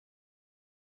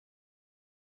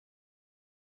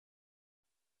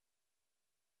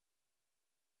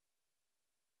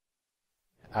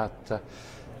at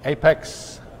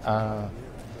Apex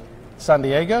San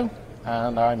Diego,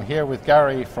 and I'm here with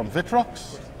Gary from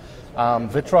Vitrox.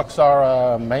 Vitrox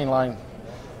are a mainline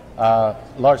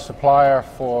large supplier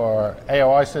for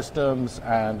AOI systems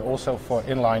and also for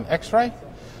inline X-ray.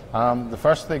 The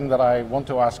first thing that I want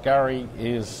to ask Gary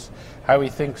is how he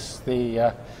thinks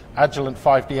the Agilent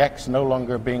 5DX no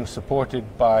longer being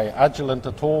supported by Agilent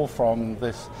at all from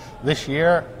this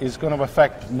year is going to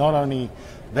affect not only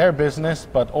their business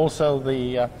but also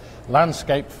the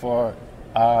landscape for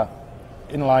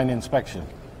inline inspection.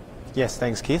 Yes,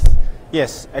 thanks, Keith.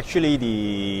 Yes, actually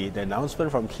the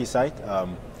announcement from Keysight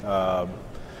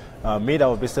made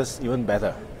our business even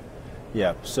better.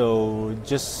 Yeah, so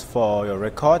just for your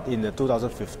record, in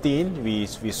 2015 we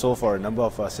sold for a number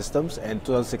of systems, and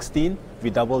 2016 we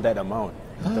doubled that amount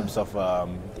in terms of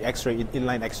the X-ray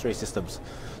inline X-ray systems.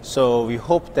 So we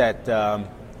hope that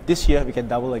this year we can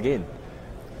double again.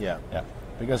 Yeah.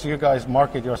 Because you guys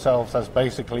market yourselves as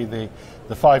basically the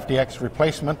 5DX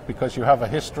replacement, because you have a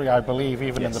history, I believe,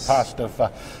 even in the past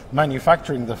of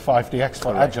manufacturing the 5DX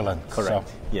for Agilent. Correct.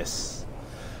 So, yes.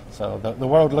 So the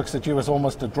world looks at you as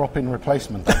almost a drop-in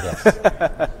replacement, I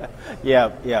guess.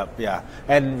 Yeah.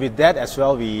 And with that as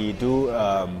well, we do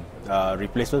a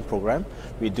replacement program.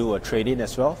 We do a trade-in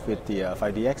as well with the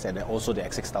 5DX and also the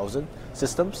X6000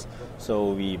 systems.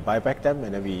 So we buy back them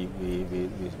and then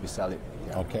we sell it.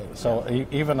 Yeah. Okay, so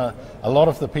even a lot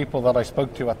of the people that I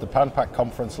spoke to at the PanPac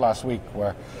conference last week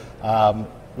were,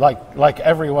 like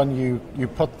everyone, you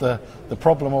put the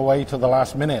problem away to the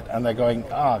last minute, and they're going,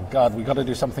 God, we got to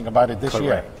do something about it this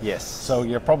year. Yes. So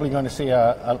you're probably going to see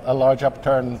a large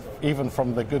upturn even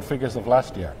from the good figures of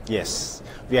last year. Yes,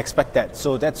 we expect that.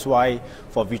 So that's why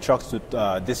for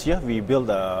Vitrox this year we build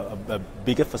a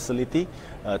bigger facility,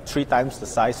 3 times the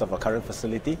size of our current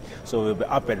facility. So we'll be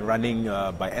up and running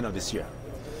by end of this year.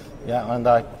 Yeah, and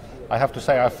I have to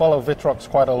say I follow Vitrox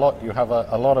quite a lot. You have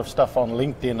a lot of stuff on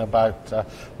LinkedIn about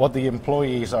what the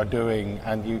employees are doing,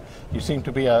 and you seem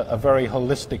to be a very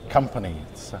holistic company.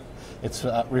 It's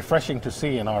refreshing to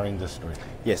see in our industry.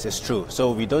 Yes, it's true.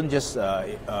 So we don't just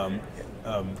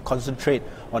concentrate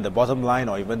on the bottom line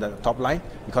or even the top line.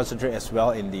 We concentrate as well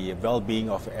in the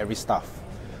well-being of every staff.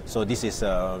 So this is,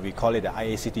 we call it the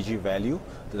IACTG value,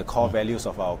 the core values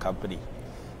of our company.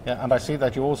 Yeah, and I see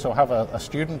that you also have a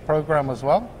student program as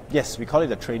well? Yes, we call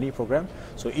it a trainee program.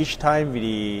 So each time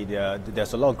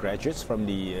there's a lot of graduates from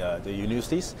the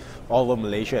universities all over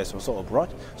Malaysia as also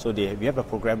abroad. So we have a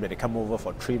program that they come over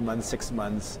for 3 months, 6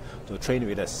 months to train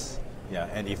with us. Yeah,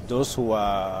 and if those who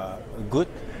are good,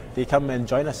 they come and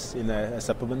join us as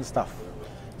a permanent staff.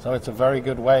 So it's a very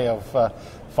good way of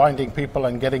finding people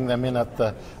and getting them in at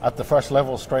the first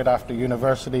level straight after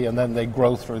university, and then they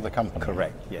grow through the company.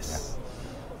 Correct, yes.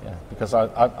 Yeah, because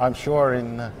I'm sure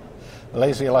in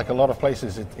Malaysia, like a lot of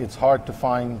places, it's hard to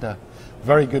find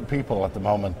very good people at the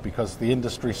moment because the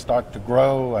industries start to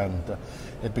grow and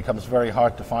it becomes very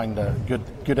hard to find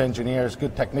good engineers,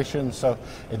 good technicians. So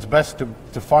it's best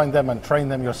to find them and train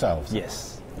them yourselves.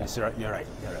 Yes, you're right.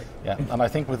 Yeah, and I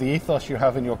think with the ethos you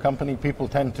have in your company, people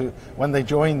tend to, when they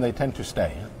join, they tend to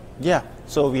stay. Yeah,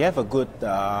 so we have a good,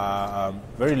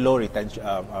 very low retention,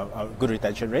 good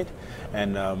retention rate,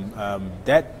 and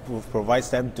that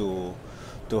provides them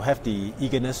to have the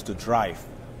eagerness to drive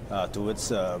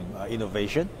towards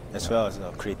innovation as well as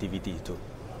creativity too.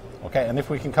 Okay, and if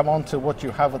we can come on to what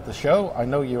you have at the show, I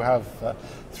know you have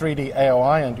 3D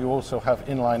AOI and you also have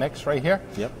inline X-ray here.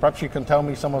 Yep. Perhaps you can tell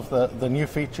me some of the new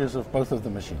features of both of the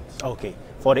machines. Okay,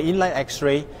 for the inline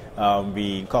X-ray,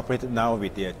 we incorporated now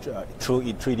with the true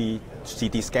 3D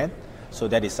CT scan. So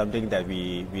that is something that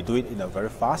we do it in a very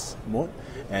fast mode,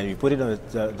 and we put it on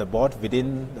the board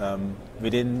within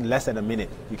less than a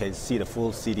minute. You can see the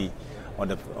full CD on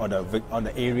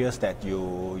the areas that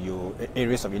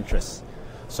areas of interest.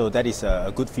 So that is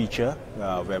a good feature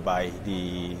whereby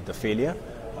the failure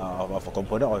of a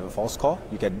component or a false core,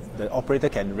 the operator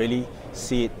can really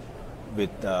see it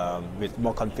with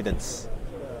more confidence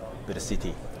with the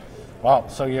CT. Wow,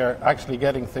 so you're actually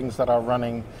getting things that are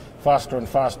running faster and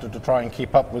faster to try and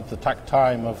keep up with the takt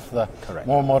time of the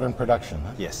more modern production.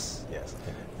 Huh? Yes.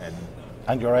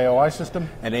 And your AOI system?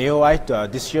 And AOI,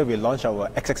 this year we launched our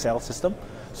XXL system.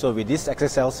 So with this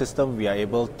XXL system, we are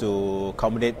able to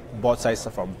accommodate board size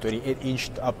from 28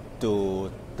 inch up to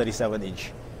 37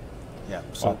 inch. Yeah.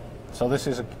 So this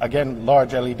is again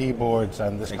large LED boards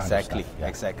and this kind of stuff. Yeah.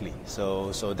 Exactly.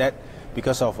 So that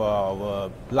because of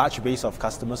our large base of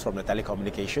customers from the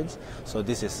telecommunications, so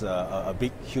this is a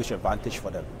huge advantage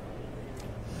for them.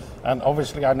 And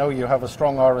obviously, I know you have a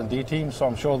strong R&D team, so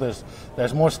I'm sure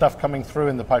there's more stuff coming through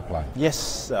in the pipeline.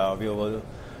 Yes, we will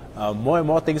more and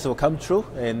more things will come through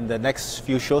in the next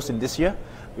few shows in this year.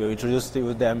 We'll introduce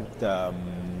to them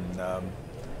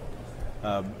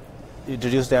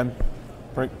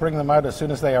Bring them out as soon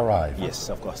as they arrive. Yes,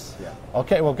 of course. Yeah.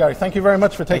 Okay, well, Gary, thank you very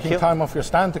much for Thank taking you. time off your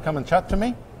stand to come and chat to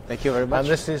me. Thank you very much. And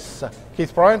this is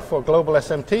Keith Bryant for Global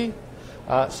SMT,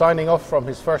 signing off from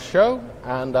his first show,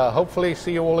 and hopefully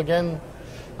see you all again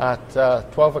at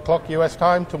 12 o'clock US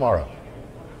time tomorrow.